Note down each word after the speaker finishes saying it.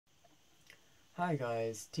Hi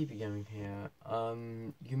guys, TP Gaming here.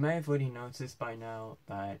 You may have already noticed by now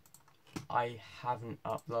that I haven't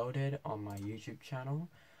uploaded on my YouTube channel.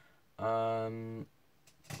 I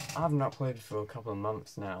haven't uploaded for a couple of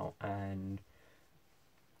months now, and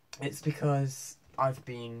it's because I've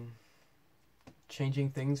been changing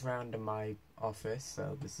things around in my office,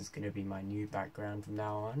 so this is going to be my new background from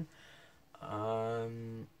now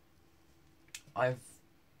on. I've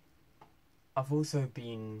also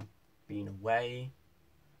been away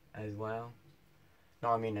as well. No,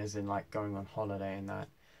 I mean as in like going on holiday and that.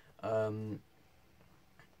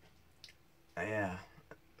 Yeah,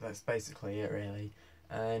 that's basically it really.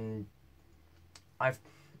 And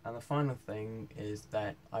the final thing is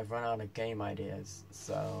that I've run out of game ideas,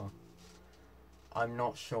 so I'm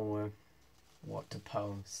not sure what to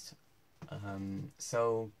post.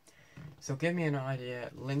 So give me an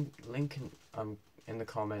idea. Link in the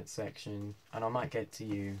comments section, and I might get to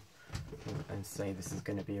you and say this is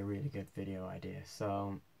going to be a really good video idea.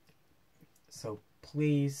 So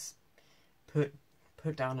please put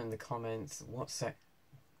down in the comments what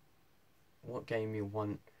game you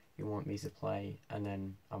want me to play, and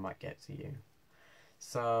then I might get to you.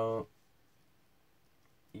 So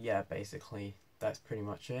yeah, basically that's pretty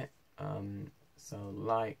much it. So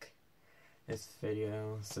like this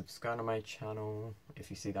video, subscribe to my channel. If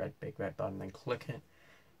you see that big red button, then click it,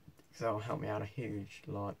 because that will help me out a huge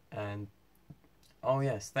lot. And oh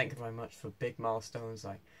yes, thank you very much for big milestones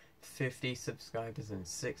like 50 subscribers and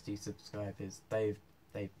 60 subscribers.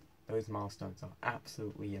 Those milestones are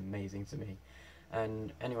absolutely amazing to me.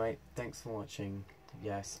 And anyway, thanks for watching.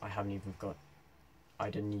 Yes, I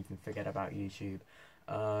didn't even forget about YouTube.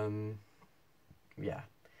 Yeah,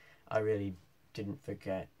 I really didn't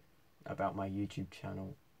forget about my YouTube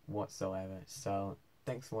channel whatsoever. So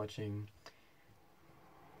thanks for watching.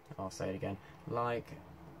 I'll say it again. Like,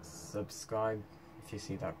 subscribe. If you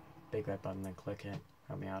see that big red button, then click it.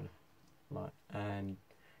 Help me out a lot. And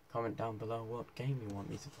comment down below what game you want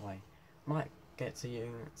me to play. Might get to you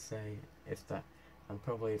and say if that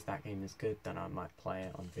game is good, then I might play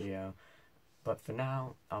it on video. But for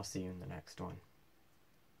now, I'll see you in the next one.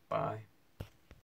 Bye.